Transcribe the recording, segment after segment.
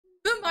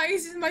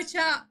Myers is in my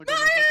chat.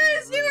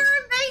 Myers, you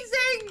were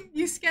amazing.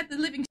 You scared the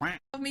living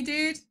of me,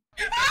 dude.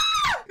 God,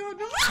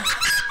 no.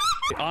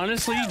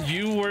 Honestly,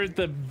 you were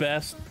the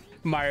best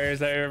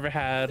Myers I ever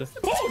had.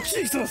 Oh,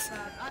 Jesus.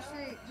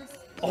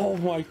 Oh,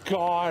 my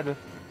God.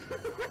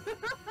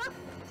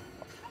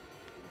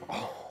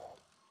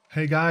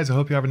 Hey guys, I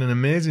hope you're having an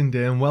amazing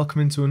day and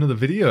welcome into another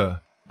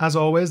video. As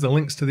always, the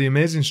links to the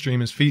amazing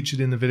streamers featured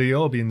in the video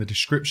will be in the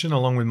description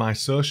along with my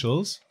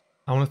socials.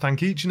 I want to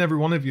thank each and every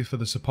one of you for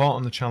the support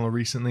on the channel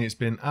recently. It's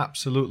been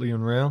absolutely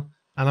unreal.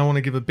 And I want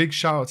to give a big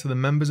shout out to the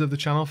members of the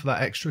channel for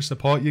that extra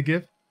support you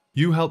give.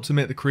 You help to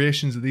make the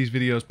creations of these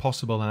videos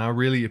possible and I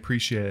really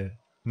appreciate it.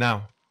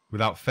 Now,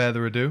 without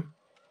further ado,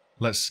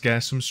 let's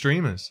scare some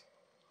streamers.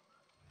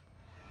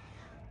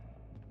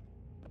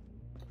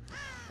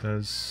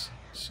 There's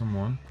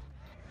someone.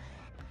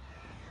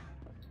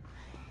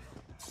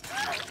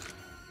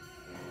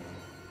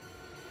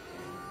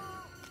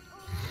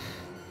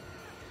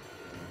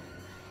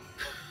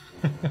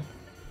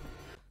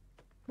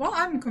 What?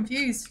 I'm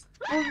confused.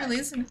 Oh, really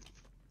isn't.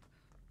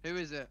 Who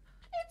is it?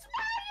 It's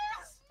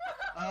Myers!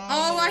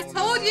 Oh, I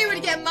told you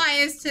we'd get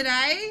Myers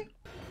today.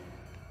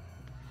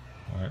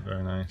 Alright,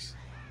 very nice.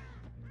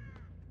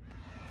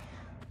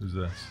 Who's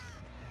this?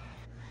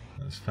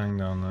 There's Fang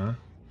down there.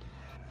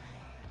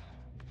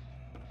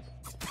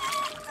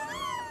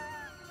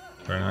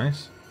 Very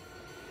nice.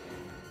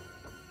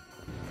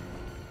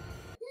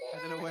 I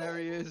don't know where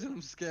he is,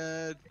 I'm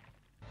scared.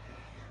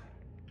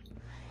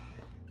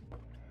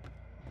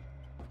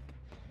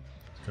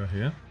 Let's go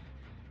here.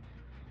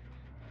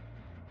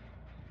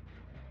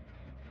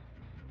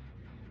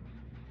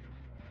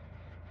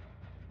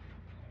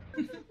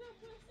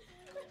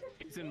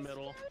 He's in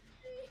middle.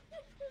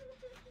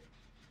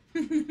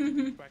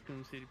 Back in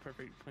the city,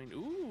 perfect plane.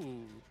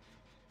 Ooh.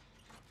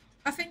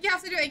 I think you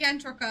have to do it again,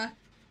 Trucker,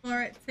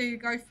 for it to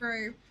go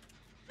through.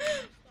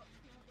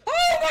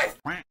 Oh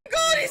my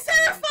God, he's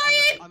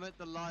terrifying! I'm at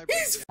the library.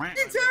 He's fucking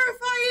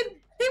terrifying!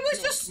 He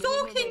was just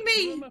stalking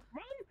me! Run.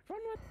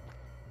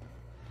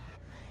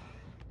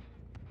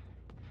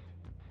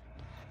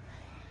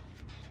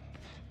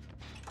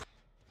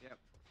 Yep.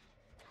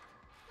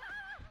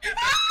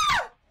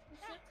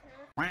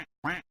 I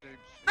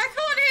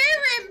can't hear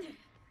him!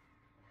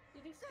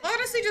 I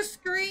honestly just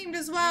screamed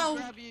as well.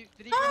 Did he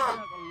grab you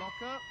out the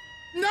locker?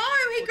 No,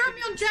 he grabbed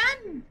me on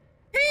Jen!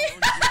 He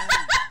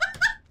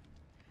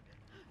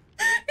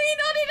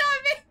nodded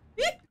at me!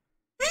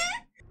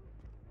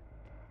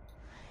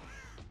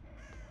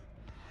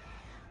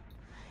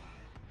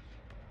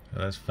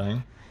 That's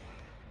Fang.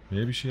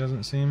 Maybe she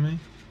hasn't seen me.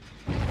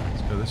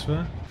 Let's go this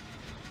way.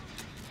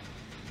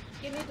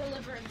 Give me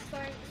deliverance,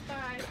 thanks,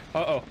 bye.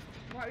 Uh-oh.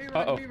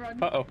 Right, we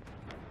run. Uh-oh.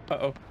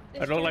 Uh-oh.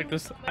 I don't like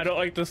this. I don't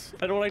like this.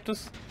 I don't like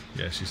this.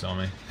 Yeah, she saw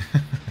me.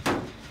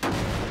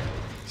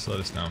 Slow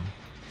this down.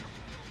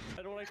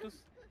 I don't like this.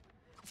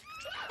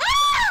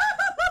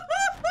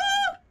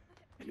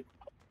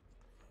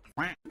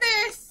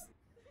 This!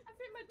 I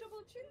think my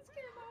double chins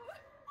came out.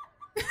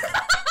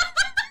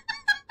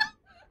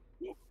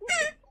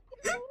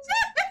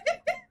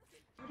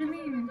 What do you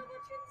mean?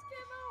 Double chins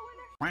came out when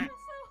I shot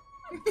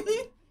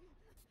myself.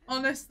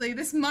 Honestly,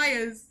 this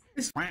Myers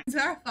is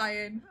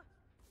terrifying.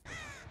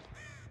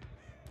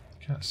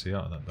 Can't see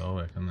out of that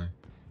doorway, can they?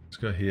 Let's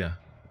go here.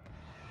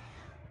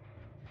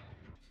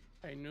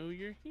 I know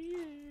you're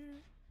here.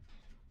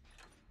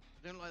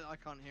 I don't like that I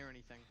can't hear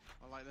anything.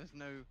 I like there's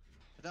no...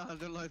 I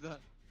don't like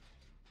that.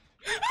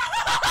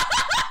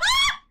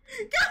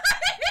 Guys!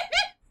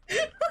 I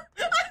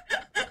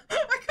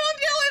can't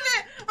deal with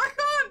it! I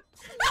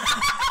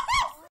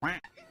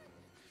can't!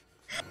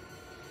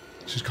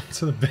 She's gone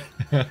to the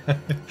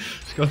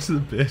she's gone to the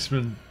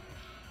basement.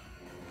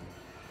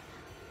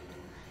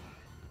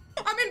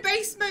 I'm in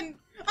basement!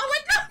 I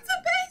went down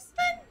to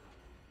basement!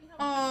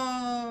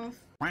 Oh.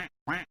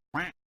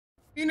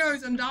 He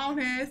knows I'm down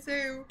here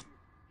too.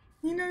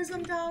 He knows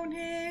I'm down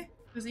here.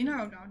 Does he know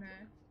I'm down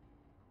here?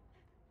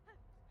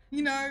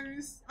 He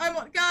knows. I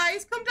want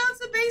guys, come down to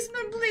the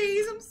basement,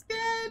 please. I'm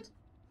scared.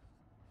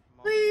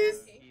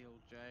 Please. Heal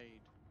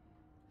Jade.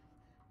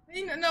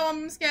 No,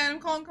 I'm scared. I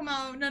can't come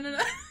out. No.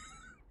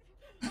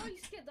 Oh, you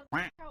scared the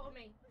f out of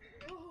me.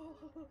 Oh.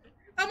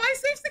 Am I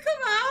safe to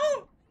come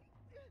out?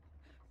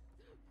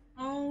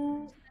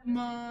 Oh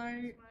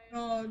my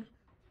God.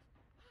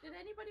 Did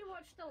anybody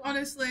watch the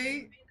last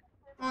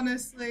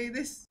Honestly,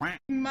 this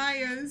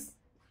Myers.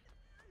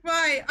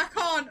 Right, I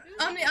can't.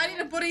 I need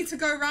a buddy to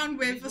go around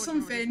with or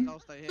something.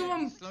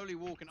 Someone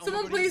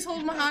please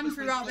hold my hand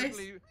throughout this.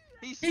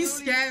 He's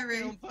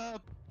scary. Well,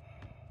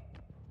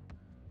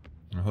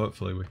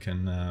 hopefully we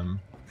can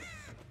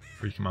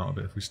freak him out a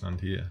bit if we stand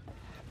here.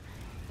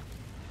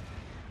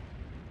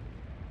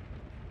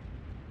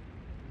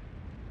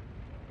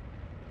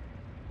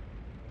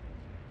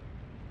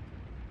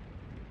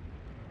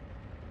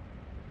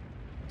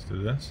 Let's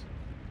do this.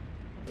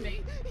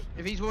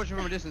 If he's watching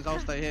from a distance, I'll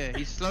stay here.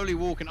 He's slowly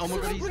walking. Oh my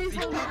God,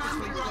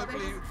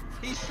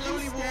 he's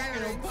slowly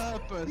walking on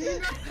purpose.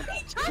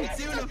 He's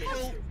doing a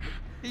full...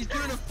 He's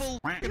doing a full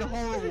fucking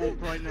horror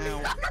walk right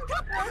now.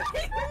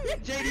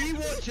 Jade, are you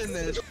watching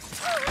this?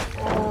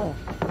 Oh.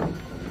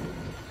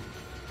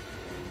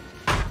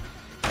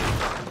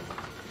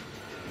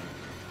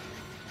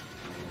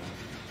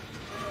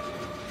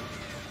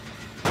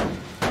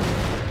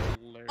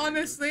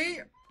 Honestly,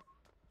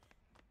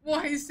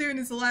 what he's doing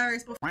is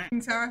hilarious but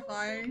f***ing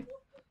terrifying.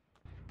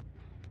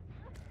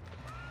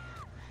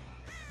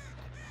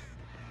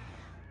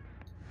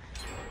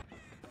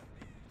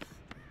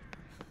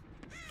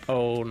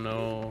 Oh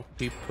no,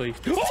 he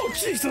placed. Oh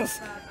Jesus!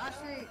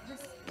 Actually,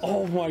 just.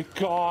 Oh my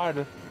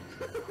god!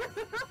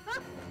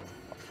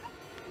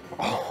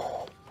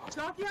 Oh.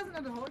 Sharky hasn't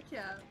had a hook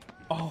yet.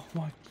 Oh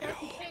my god!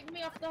 Take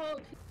me off the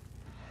hook.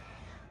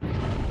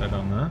 Dead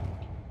on there.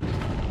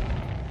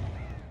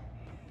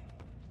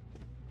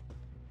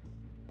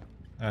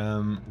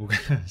 We'll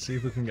see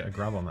if we can get a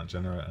grab on that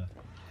generator.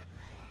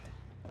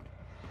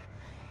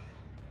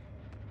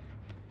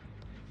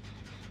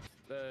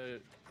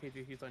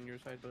 KJ, he's on your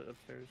side, but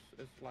upstairs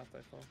is last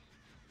I saw.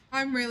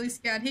 I'm really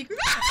scared. He.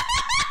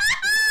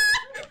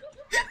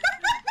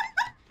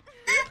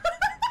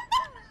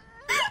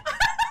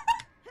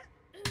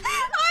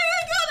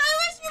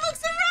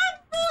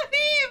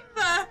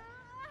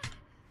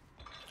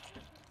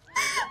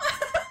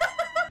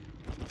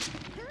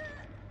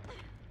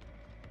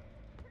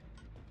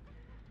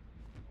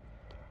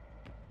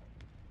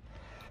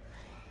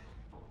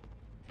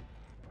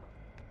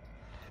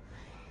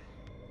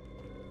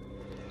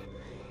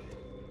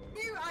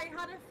 I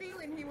had a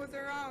feeling he was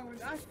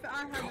around. I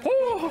had a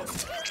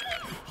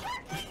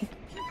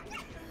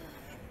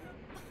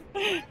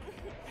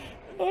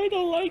I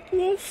don't like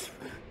this.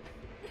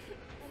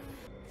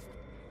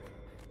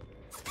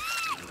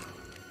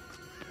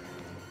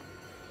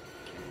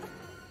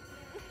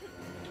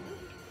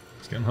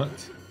 Let's get him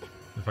hooked.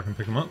 If I can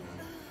pick him up.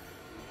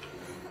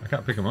 I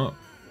can't pick him up.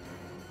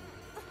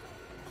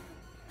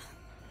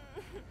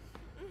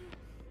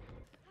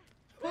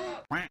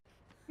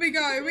 We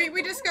go.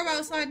 We just go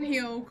outside and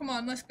heal. Come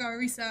on, let's go.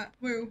 Reset.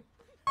 Woo.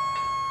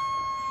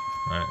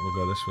 Right, we'll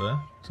go this way.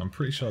 So I'm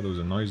pretty sure there was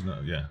a noise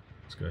note. Yeah,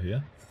 let's go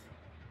here.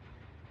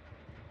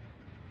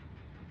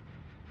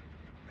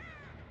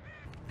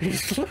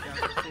 He's No!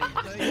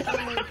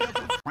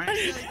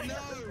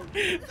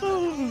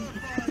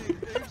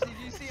 Oopsie, did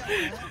you see up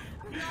there?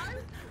 No?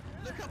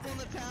 Look up on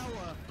the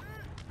tower.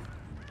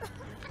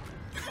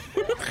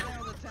 Look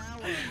down the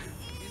tower.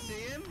 You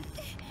see him?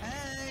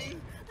 Hey!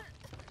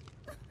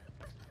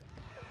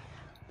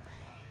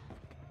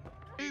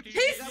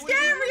 He's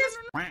scary as.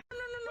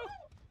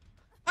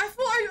 I thought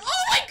I.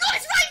 Oh my god,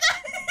 it's right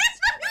there!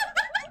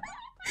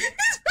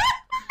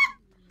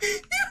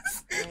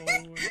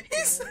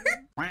 He's so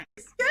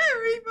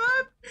scary,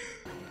 man.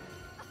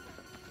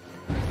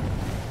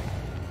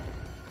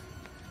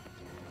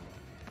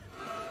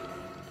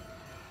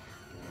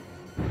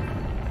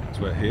 So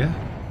we're here.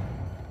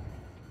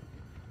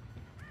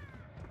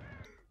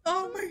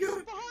 Oh my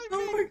god.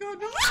 Oh my god.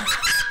 No.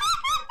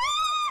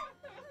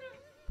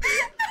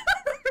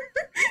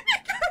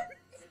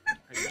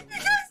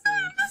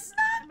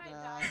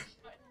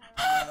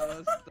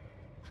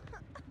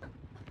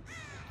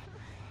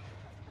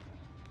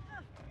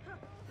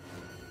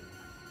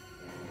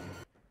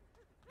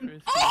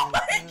 Oh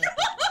my god!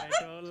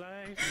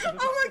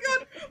 Oh my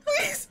god!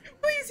 Please!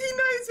 Please, he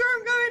knows where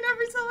I'm going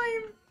every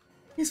time!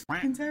 He's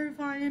fucking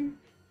terrifying.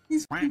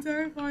 He's fucking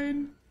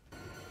terrifying.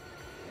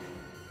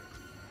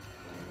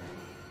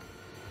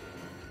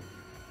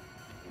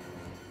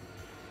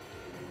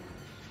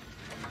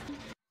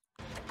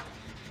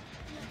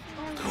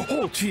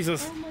 Oh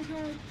Jesus! Oh my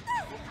god.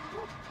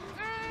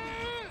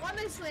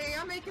 Honestly,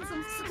 I'm making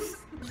some he's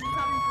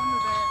having fun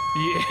with it.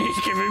 Yeah, he's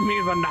giving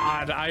me the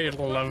nod. I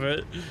love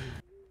it.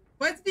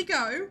 Where did he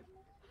go?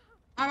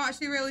 I'm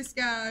actually really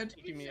scared.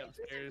 Taking me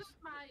upstairs.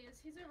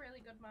 He's a really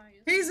good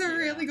Myers. He's a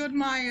really good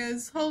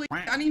Myers. Holy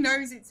and he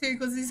knows it too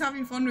because he's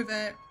having fun with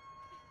it.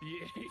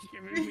 Yeah, he's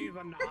giving me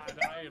the nod.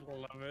 I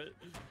love it.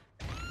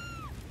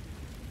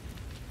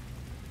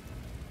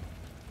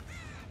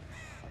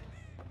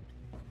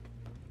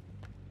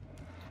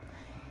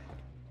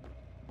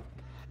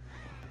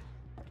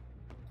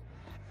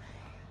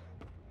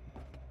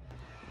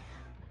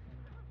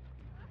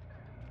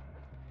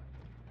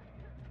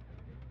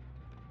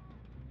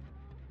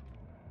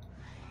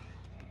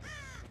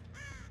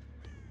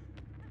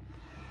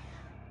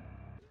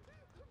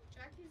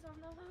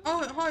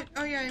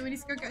 Oh yeah, we need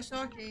to go get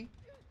Sharky.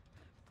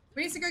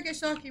 We need to go get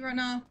Sharky right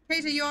now.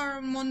 KJ, you are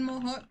on one more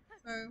hook,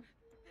 so.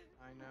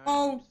 I know.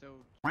 Oh. I'm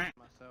still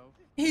myself.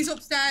 He's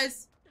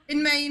upstairs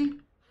in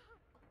main.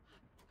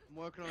 I'm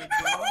working on a job.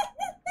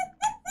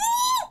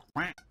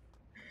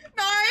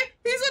 No,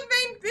 he's on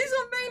main. He's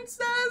on main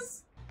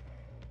stairs.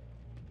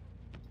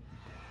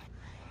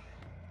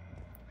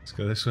 Let's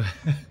go this way.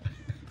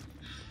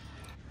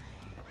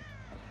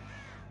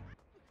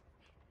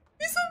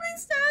 He's on main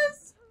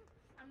stairs.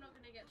 I'm not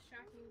gonna get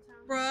Sharky in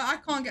town. Bruh, I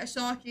can't get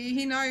Sharky.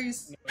 He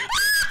knows. I'm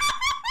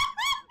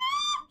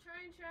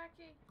trying,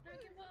 Sharky. Don't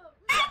give up.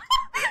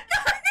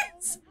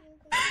 Guys,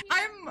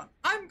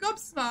 I'm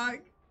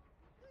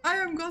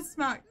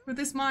with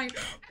this mic.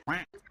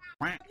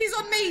 He's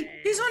on me!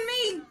 He's on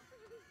me!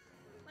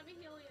 Let me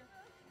heal you.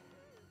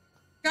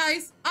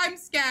 Guys, I'm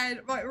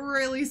scared. Like,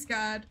 really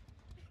scared.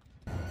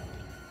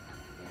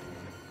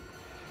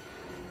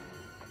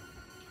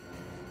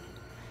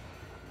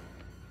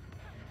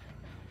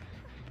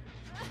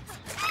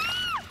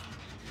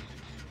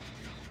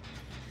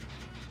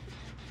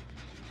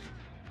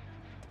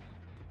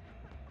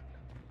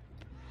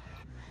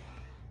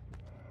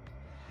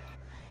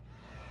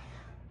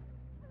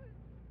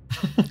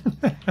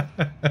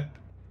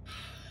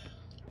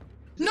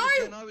 No!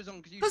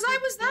 Because I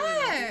was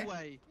there!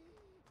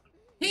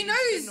 He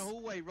knows!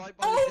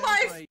 Oh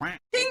my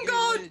f***ing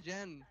god!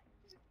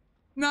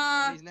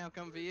 Nah. He's now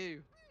come for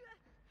you.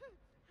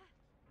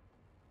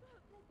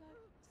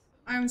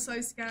 I'm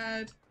so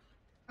scared.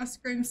 I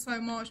screamed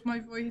so much, my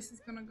voice is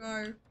gonna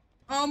go.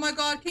 Oh my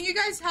god, can you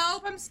guys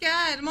help? I'm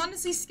scared. I'm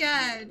honestly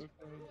scared. It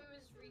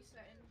was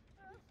resetting.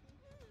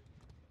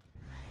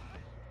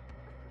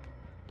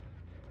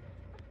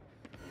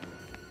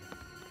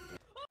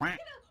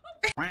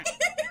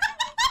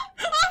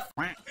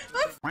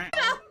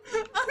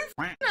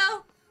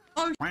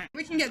 Oh,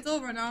 we can get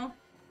Dora now.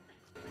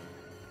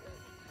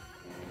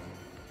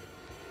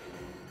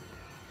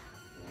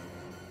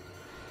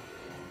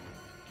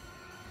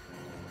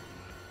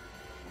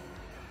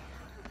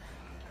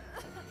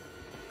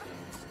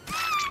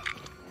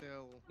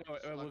 No,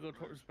 we'll go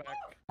towards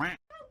back.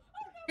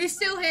 He's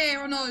still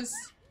here on us.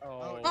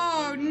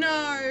 Oh,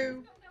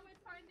 no.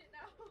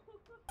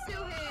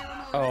 Still here on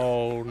us.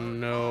 Oh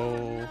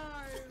no.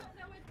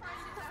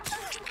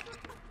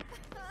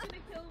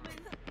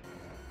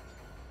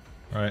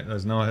 Alright,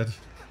 there's no head.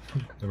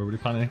 Everybody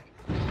panic.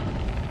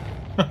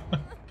 I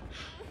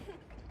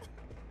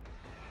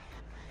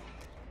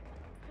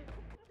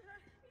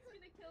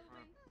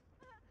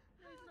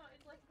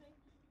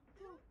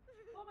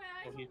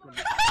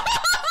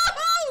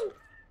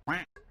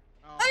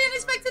didn't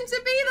expect him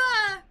to be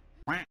there.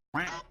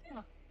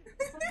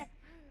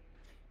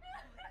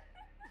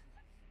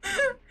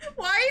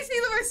 Why is he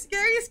the most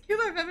scariest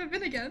killer I've ever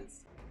been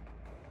against?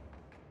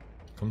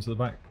 Come to the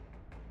back.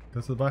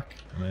 Go to the back.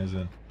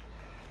 Amazing.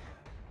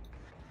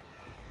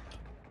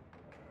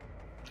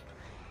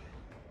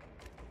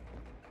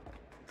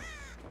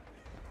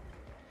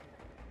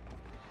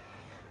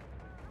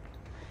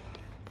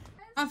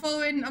 I'm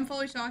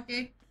following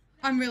Sharky.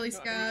 I'm really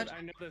scared.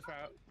 I know this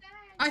route.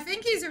 I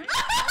think he's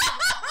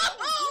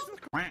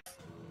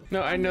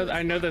No, I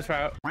know this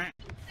route.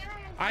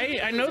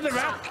 I know the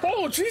route.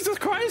 Oh, Jesus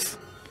Christ!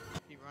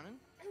 Keep running.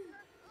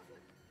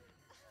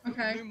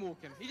 Okay.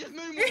 Moonwalking. He just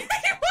moonwalked.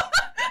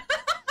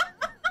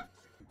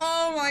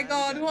 Oh my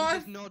god, He what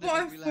just nodded a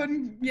as we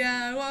fun,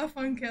 yeah, what a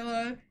fun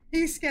killer.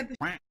 He scared the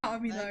shit out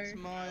of me though. Thanks,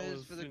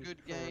 Myers, for the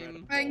good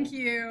game. Thank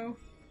you.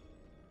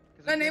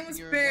 'Cause My I'm name guessing was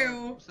you're Bill.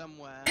 involved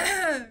somewhere.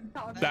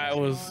 That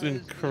was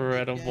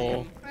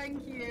incredible.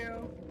 Thank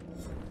you.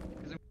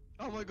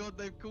 Oh my god,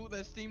 they've called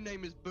their Steam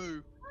name is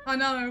Boo. I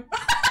know.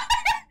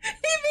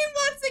 He mean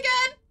once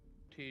again.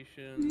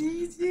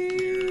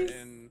 GG's.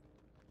 And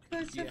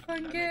Such yeah, a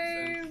fun that makes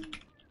game.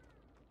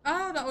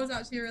 Oh, that was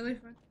actually really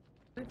fun.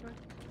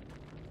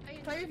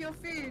 Play with your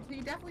food.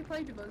 He definitely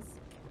played with us.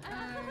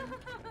 I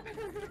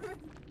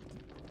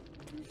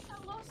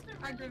lost it.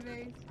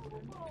 Aggravate.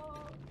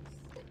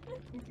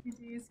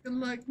 GG's. Good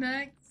luck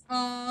next.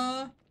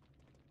 Aww.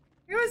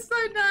 It was so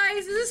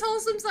nice. Is this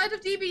wholesome side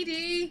of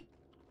DBD?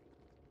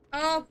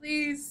 Oh,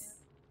 please.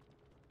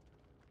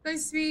 So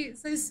sweet.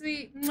 So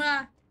sweet.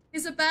 Mwah.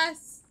 He's the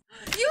best.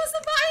 Use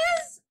the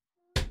Myers!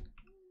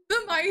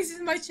 The Myers is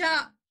in my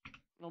chat.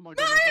 Oh my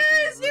god.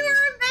 Myers, you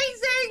were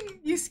amazing!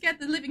 You scared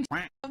the living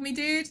shit out of me,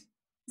 dude.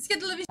 You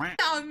scared the living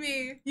shit out of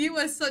me. You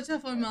were such a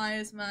fun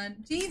Myers,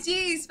 man.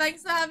 GG's.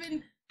 Thanks for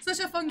having such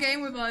a fun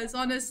game with us,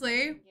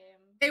 honestly.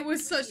 It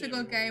was such a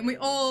good game. We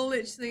all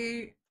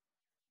literally...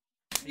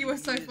 You were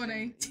so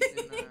funny.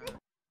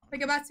 We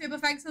get back to it,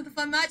 but thanks for the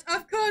fun match.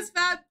 Of course,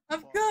 Fab.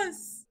 Of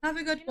course. Have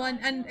a good one.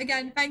 And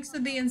again, thanks for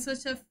being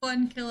such a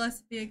fun killer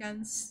to be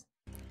against.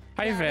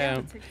 Hi,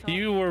 fam.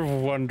 You were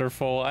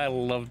wonderful. I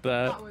loved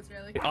that. That was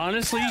really cool.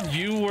 Honestly,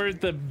 you were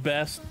the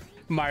best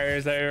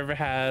Myers I ever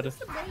had.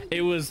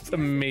 It was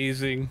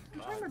amazing.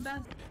 I'm trying my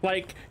best.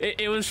 Like,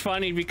 it was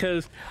funny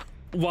because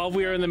while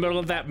we were in the middle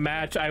of that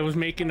match, I was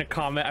making a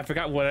comment. I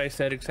forgot what I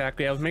said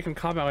exactly. I was making a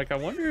comment like, I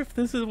wonder if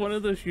this is one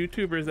of those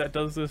YouTubers that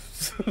does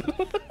this.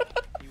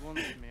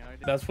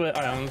 That's what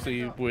I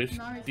honestly wish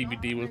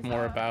DVD was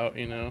more about,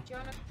 you know.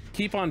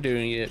 Keep on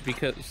doing it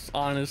because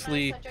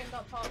honestly,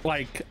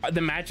 like,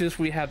 the matches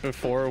we had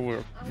before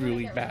were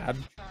really bad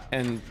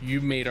and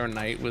you made our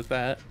night with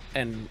that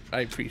and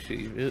I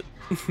appreciate it.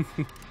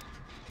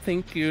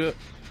 Thank you.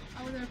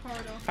 I was in a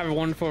corridor. Have a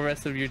wonderful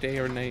rest of your day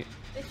or night.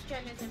 This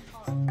gen is in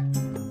part.